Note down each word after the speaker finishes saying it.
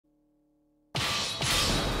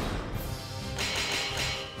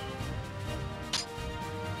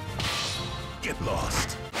Get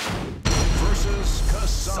lost. Versus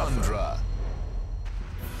Cassandra.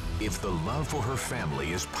 If the love for her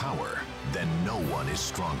family is power, then no one is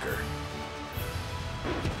stronger.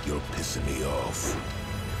 You're pissing me off.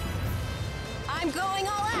 I'm going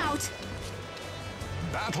all out!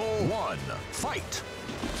 Battle 1. Fight!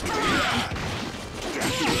 Come on!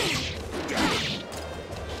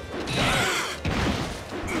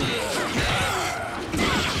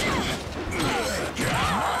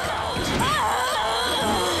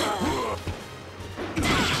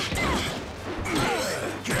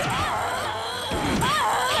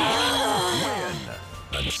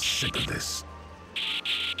 I'm sick of this.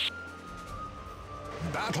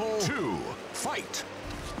 Battle 2. Fight!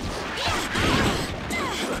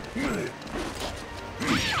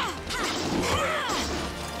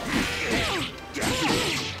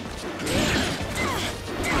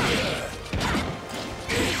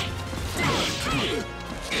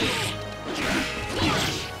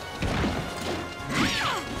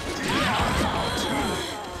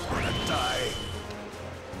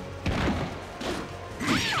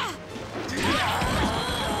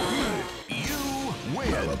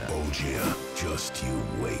 Just you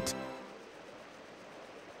wait.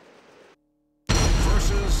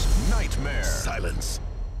 Versus Nightmare. Silence.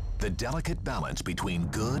 The delicate balance between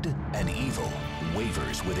good and evil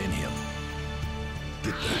wavers within him.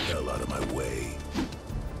 Get the hell out of my way.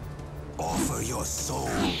 Offer your soul.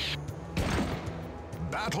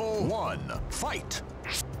 Battle 1. Fight!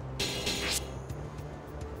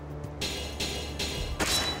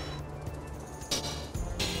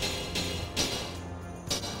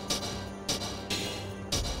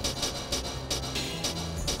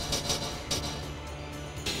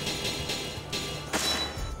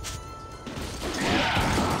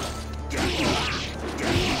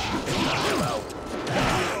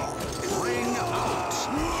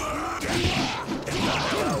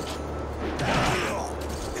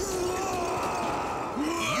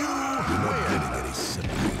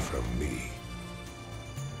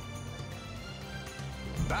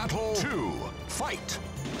 Battle 2. Fight!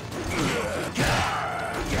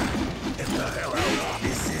 Get the hell out.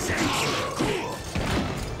 This is actually cool.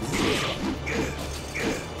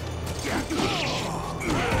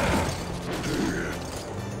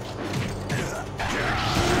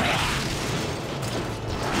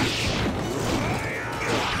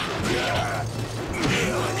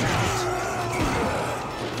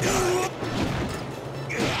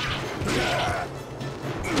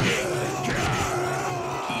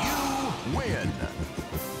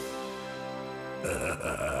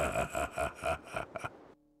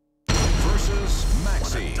 Versus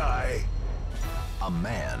Maxi. Die. A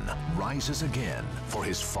man rises again for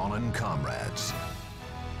his fallen comrades.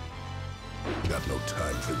 Got no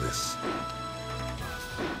time for this.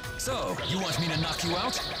 So, you want me to knock you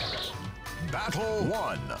out? Battle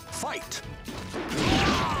 1. Fight!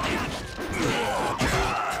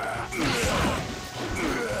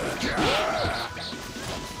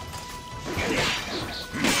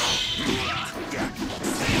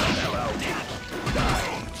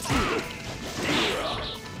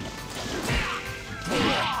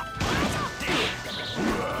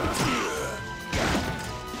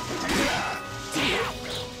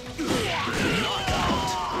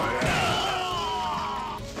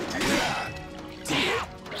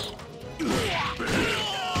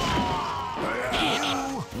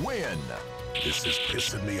 This is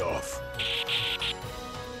pissing me off.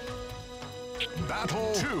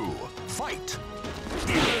 Battle 2. Fight!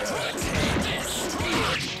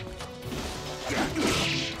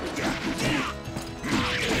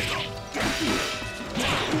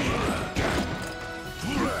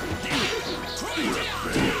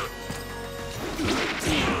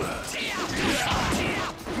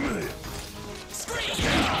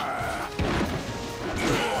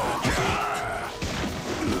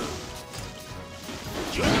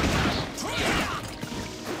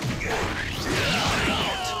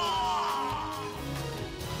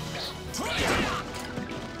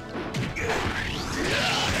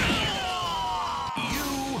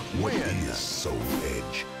 Soul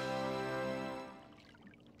Edge.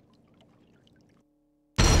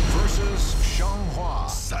 Versus Xianghua.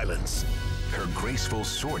 Silence. Her graceful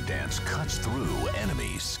sword dance cuts through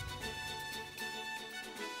enemies.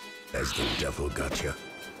 As the devil got you.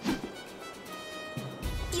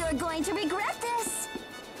 You're going to regret this!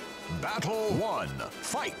 Battle 1.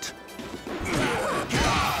 Fight!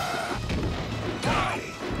 Die.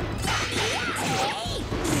 Hey!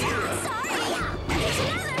 Sorry! There's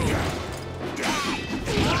another!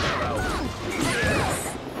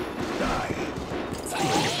 Die.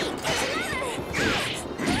 Hey! There's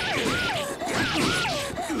another!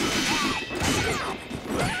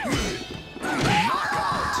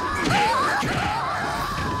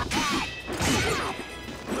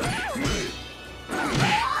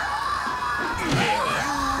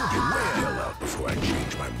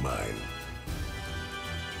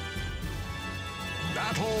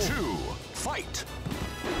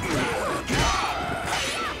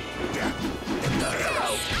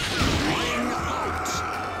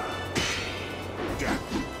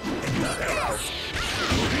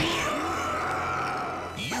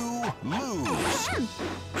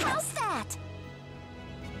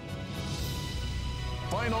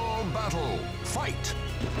 Final battle. Fight!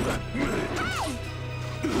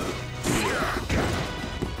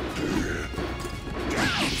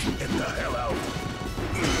 Get the hell out!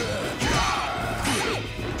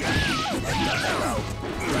 Get the hell out!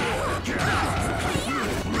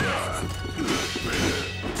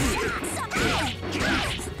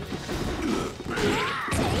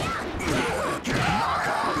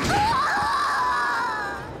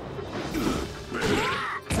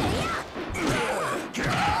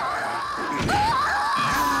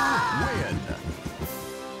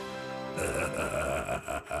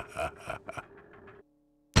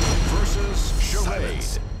 Versus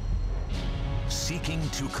Charade. Seeking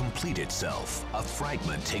to complete itself, a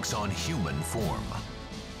fragment takes on human form.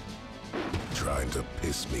 Trying to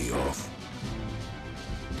piss me off.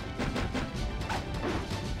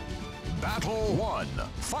 Battle 1.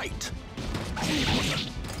 Fight!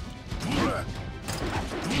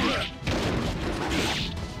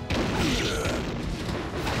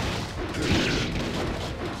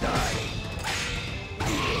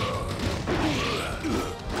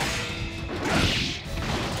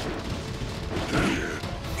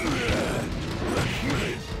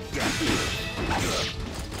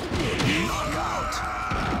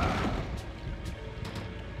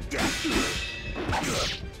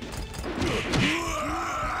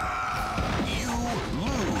 You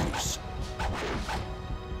lose.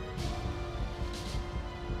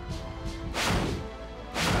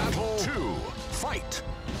 Battle 2. Fight.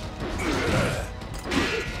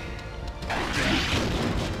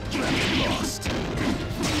 Lost.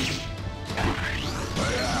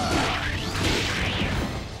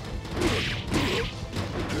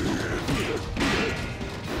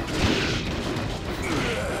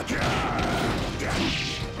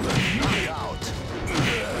 Knockout.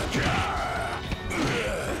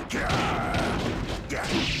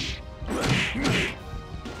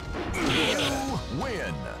 You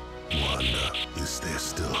win. Wanda, is there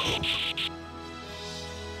still hope?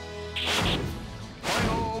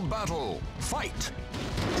 Final battle. Fight.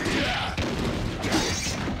 Ring out.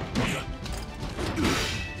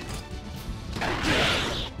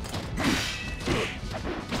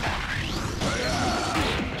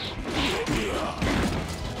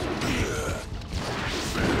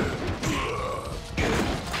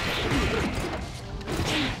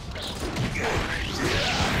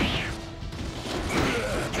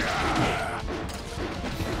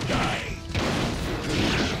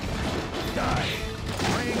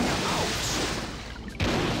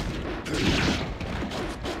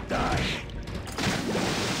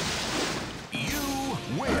 You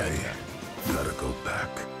win. Gotta go back.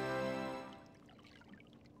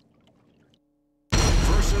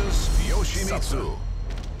 Versus Yoshimitsu.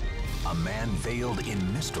 A man veiled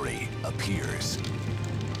in mystery appears.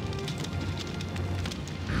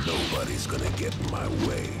 Nobody's gonna get in my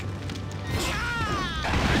way.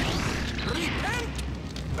 Repent!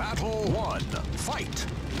 Battle 1. Fight!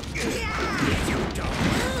 You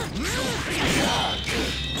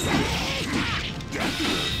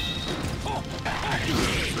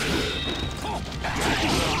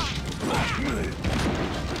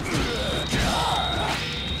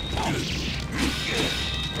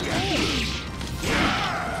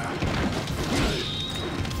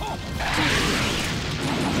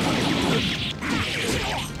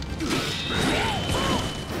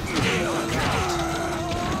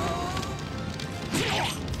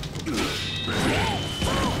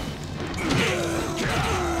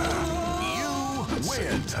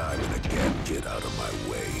win! Time and again, get out of my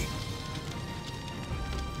way.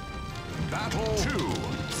 Battle 2.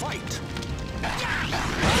 Fight!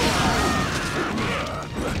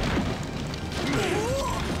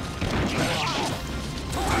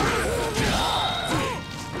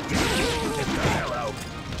 Get the hell out.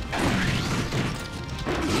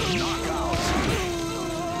 Knockout!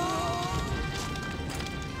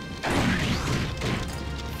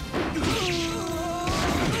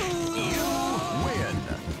 You win!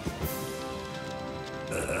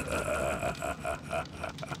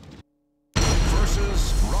 Versus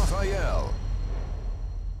Raphael.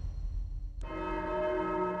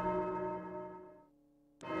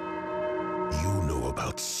 You know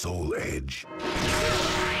about Soul Edge.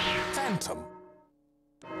 Phantom,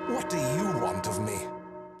 what do you want of me?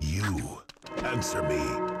 You. Answer me.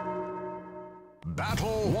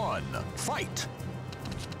 Battle 1. Fight!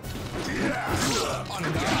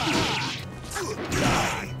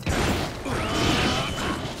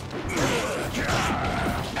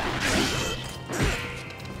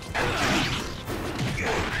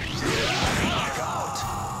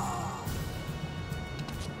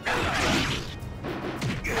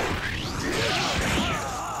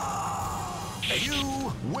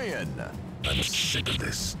 win. I'm sick of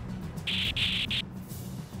this.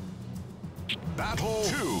 Battle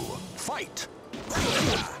 2. Fight.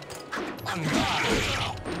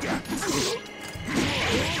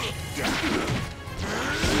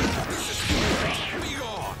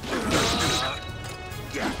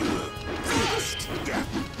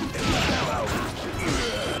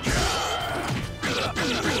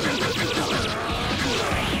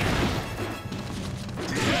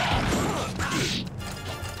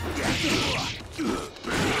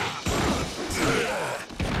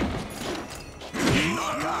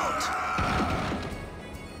 Knockout.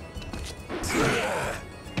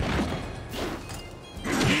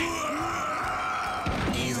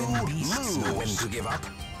 Even beasts know when to give up.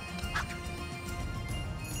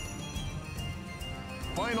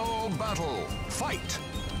 Final battle. Fight.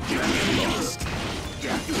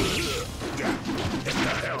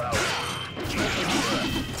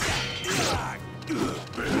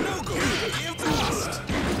 No good. Give lost.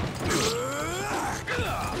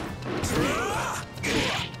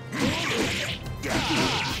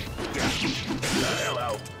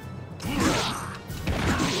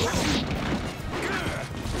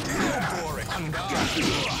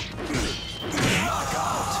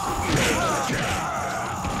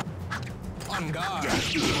 On guard.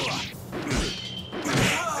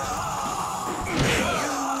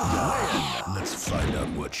 Let's find out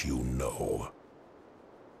what you know.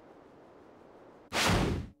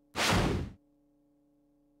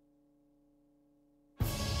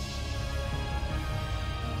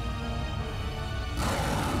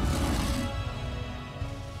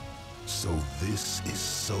 So this is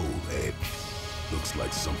Soul Edge. Looks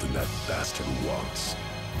like something that bastard wants.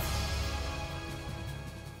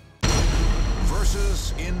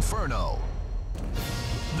 Versus Inferno.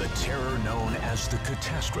 The terror known as the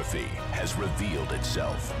Catastrophe has revealed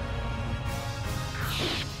itself.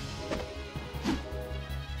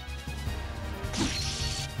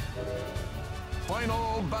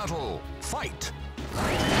 Final battle. Fight.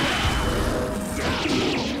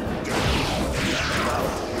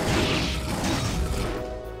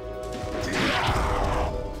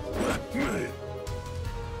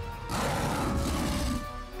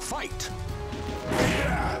 Fight.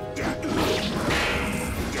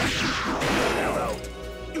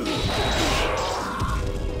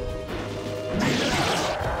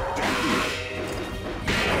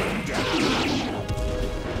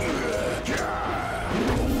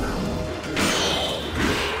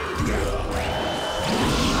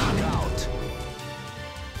 Knockout.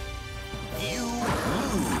 You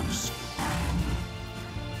lose.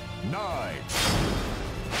 9.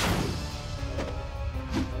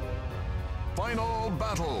 Final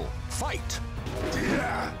battle. Fight.